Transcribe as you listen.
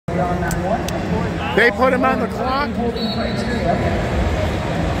They put him on the clock.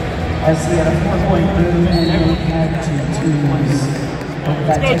 As he had a 4-point move and he had 2 twos.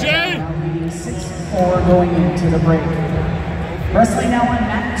 Let's go, Jay! 6-4 going into the break. Wrestling now on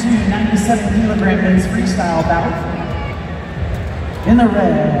mat 2, 97 kilogram men's freestyle bout. In the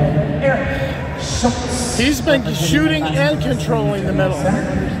red, Eric Schultz. He's been shooting and controlling the middle.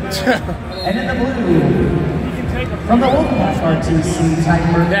 And in the blue, from the Wolfpack RTC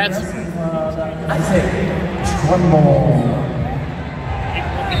Tiger, that's Isaac Trumbull.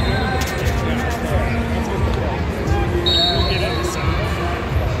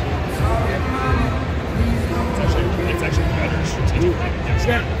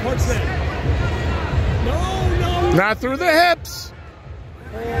 Not through the hips.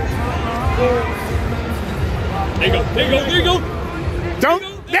 There you go. There you go. There you go. Don't.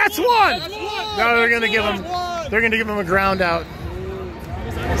 That's one. That's one. No, they're gonna give him. They're gonna give him a ground out.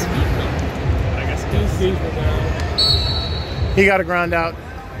 He got a ground out.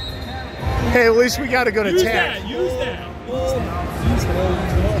 Hey, at least we got a good attack. Use that.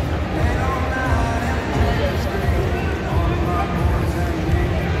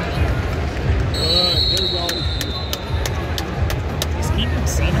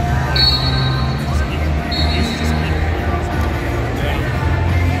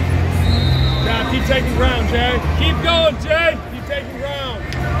 Keep taking ground, Jay. Keep going, Jay. Keep taking ground.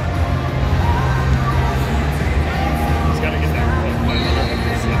 He's got to get that.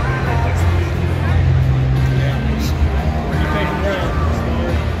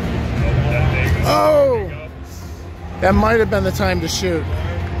 Oh! That might have been the time to shoot. I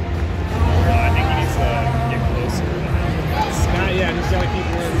think he needs to get closer. Yeah, he's got to keep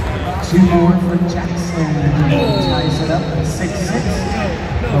running. 2 more for Jackson. Ties it up at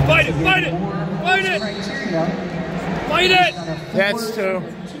 6-6. No, fight it! Fight it! Fight it! Fight it! That's 2.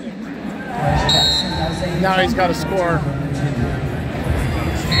 Now he's got to score.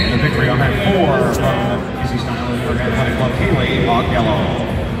 And a victory on that 4 from Easy Style for Athletic Club Haley Augello.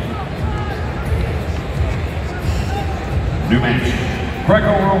 New match.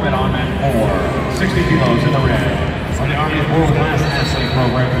 Greco-Roman on mat 4. 60 kilos in the red. From the Army World Class Athlete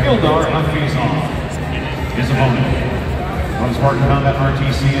Program, Ildar Hafizov. His opponent. From Spartan Combat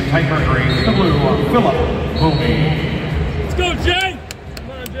RTC and Type Mercury in the blue, Philip Boomy. Let's go, Jay! Come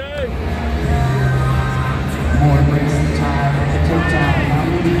on, Jay! Moore breaks the tie with the takedown.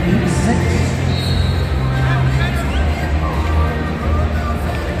 Now leading 8-6.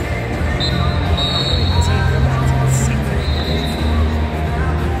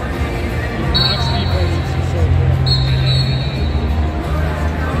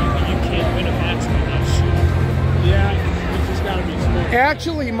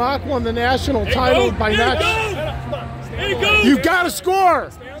 Actually, Mock won the national title by not. You got to score.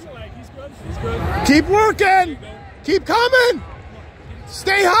 Keep working. Keep coming.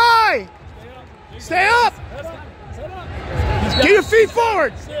 Stay high. Stay up. Get your feet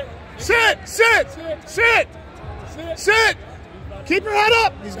forward. Sit. Sit. Sit. Sit. Keep your head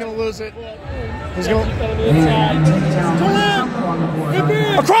up. He's going to lose it. He's going to.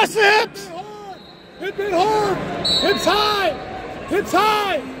 Across the hips. Hit it hard. Hips high. Hips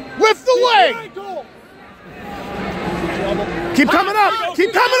high! Lift the leg! Keep coming up!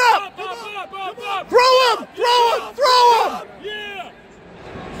 Keep coming up! Throw him! Throw him! Throw him! Yeah!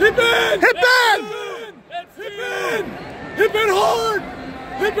 Hip in! Hip in! Hip in! Hip in hard!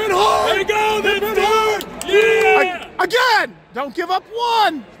 Hip in hard! There you go! Hip in hard! Yeah! Again! Don't give up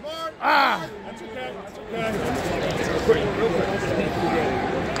one! Smart! Ah! That's okay. That's okay.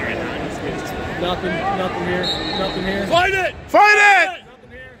 Nothing here. Nothing here. Fight it! Fight it!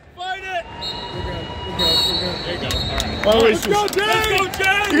 Nothing here. Fight it! We're good. There you go. All right. Let's go, Jay! Let's go,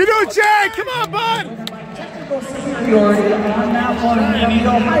 Jay! You do it, Jay! Come on, bud! Technical superiority on that one from the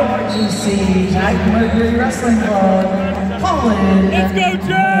Ohio RTC Type Mercury Wrestling Club, Holland. Let's go,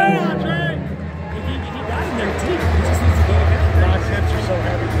 Jay! He got him there, too. He just needs to go again. God's hips are so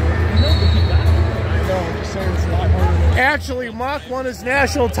heavy. No, but he got him. I know. I'm just saying it's a lot harder. Actually, Mock won his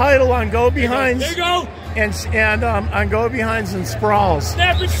national title on go behinds. There you go. And on go behinds and sprawls.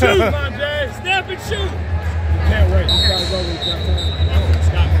 Snap and shoot, come on, Jay. Snap and shoot. You can't wait. You gotta go.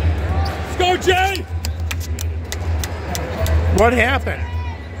 Stop. Let's go, Jay. What happened?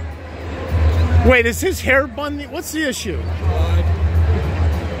 Wait, is his hair bun? What's the issue?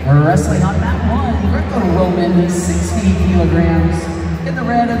 We're wrestling on mat 1. Greco-Roman, 60 kilograms. In the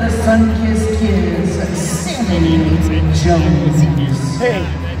red of the Sun-Kissed Kids, Sammy Jones. Hey,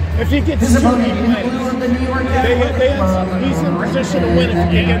 if he gets His two, opponent in the blue of the New York Athletic Club, he's in position to win if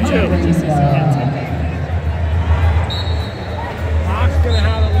he can get two. Mock's gonna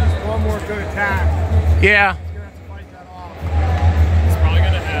have at least one more good attack. Yeah. He's probably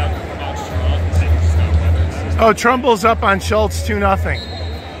going to have about Schultz. Oh, Trumbull's up on Schultz 2-0.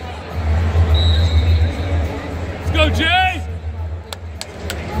 Let's go, Jay!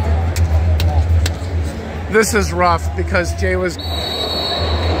 This is rough because Jay was...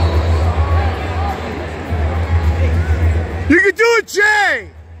 You can do it, Jay!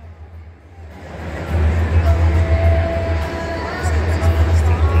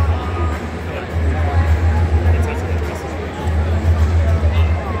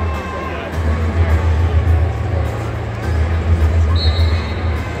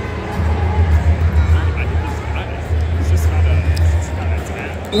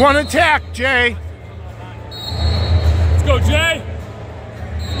 One attack, Jay. Let's go, Jay.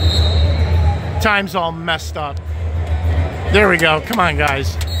 Time's all messed up. There we go. Come on,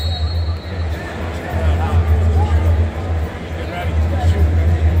 guys.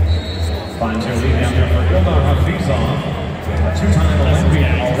 Finds your lead down there for Ildar Hafizov, a two-time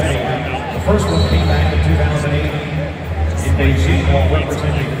Olympian already. The first one came back in 2008 in Beijing while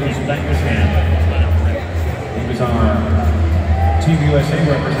representing Uzbekistan. He was our Team USA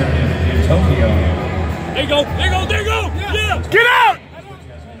representative in Tokyo. There you go, there you go, there you go! Yeah! Get out!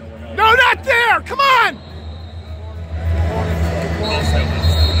 No, not there! Come on!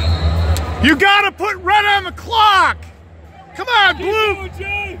 You gotta put red on the clock! Come on, Keep blue! going,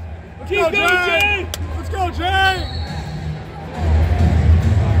 Jay! Keep going, Jay! Let's go, Jay!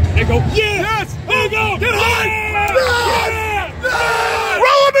 There you go. Yeah! Yes! There you go! Get high! Yes! Yes!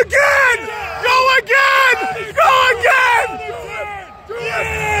 Roll him again! Go again! Go again!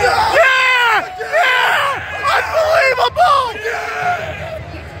 Yeah! Yeah! Yeah! Unbelievable!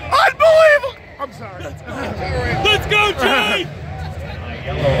 Unbelievable! I'm sorry. Let's go, Jay!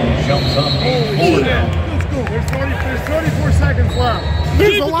 Yellow jumps up. Let's go. There's 34 seconds left.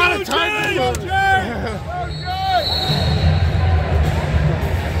 There's a lot of time to go.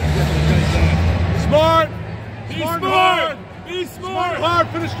 Smart. Be smart! Be smart! Hard.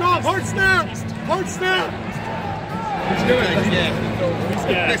 Finish strong. Hard snap. Hard snap.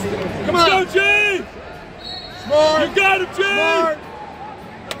 Come on. Let's go, Jay! Smart. You got him, Jay!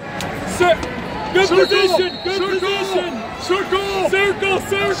 Smart. Good Circle. position! Good Circle. position! Circle. Circle!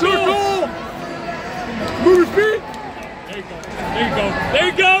 Circle! Circle. Move your feet. There you go! There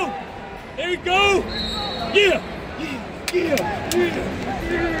you go! There you go! There you go! Yeah! Yeah! Yeah!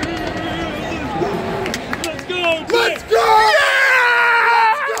 Let's go! Jay. Let's go. Yeah.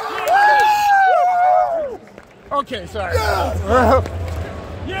 Okay, sorry.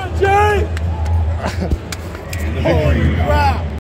 Yeah, Jay! The victory. Wow.